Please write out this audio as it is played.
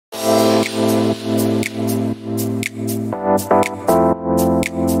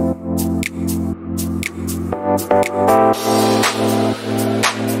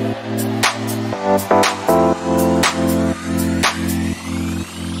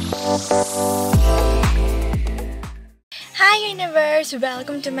Hi universe!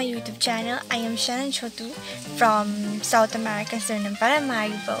 Welcome to my YouTube channel. I am Shannon from South America, Suriname,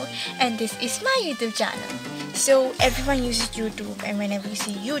 Paramaribo, and this is my YouTube channel. So everyone uses YouTube, and whenever you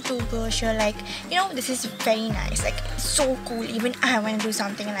see YouTubers, you're like, this is very nice, like so cool. Even I want to do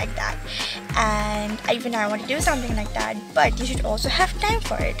something like that, and even I want to do something like that. But you should also have time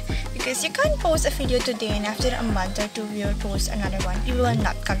for it, because you can't post a video today and after a month or two you'll post another one. People will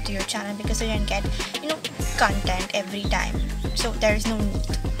not come to your channel because you don't get content every time. So there is no need.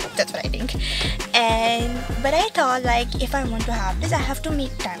 That's what I think. But I thought, like, if I want to have this, I have to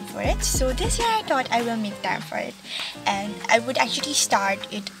make time for it. So this year I thought I will make time for it, and I would actually start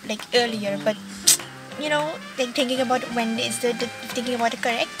it like earlier, but like thinking about thinking about the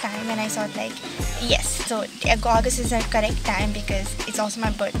correct time, and I thought like, yes, so August is the correct time because it's also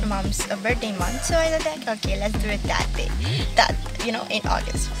my mom's birthday month. So I thought like, okay, let's do it that day, in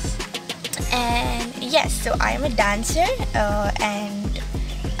August. And yes, so I am a dancer, and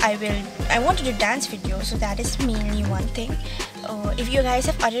I want to do dance videos, so that is mainly one thing. If you guys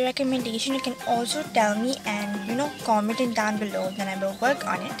have other recommendation, you can also tell me and comment it down below, then I will work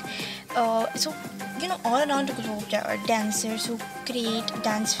on it. So all around the globe there are dancers who create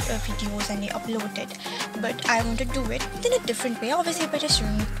dance videos and they upload it, but I want to do it in a different way, obviously by a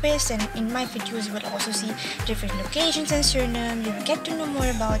Suriname twist. And in my videos you will also see different locations in Suriname. You will get to know more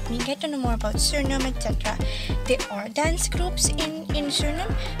about me, get to know more about Suriname, etc. There are dance groups in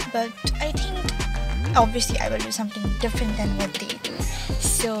Suriname, but I think obviously I will do something different than what they do.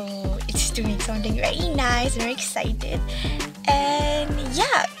 So it's to make something very nice and very excited. And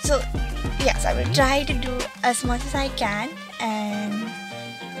yeah, so yes, I will try to do as much as I can. And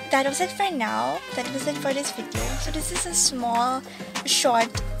that was it for now. That was it for this video. So this is a small, short,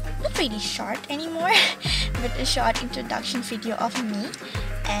 not really short anymore, but a short introduction video of me.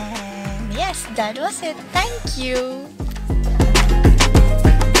 And yes, that was it. Thank you.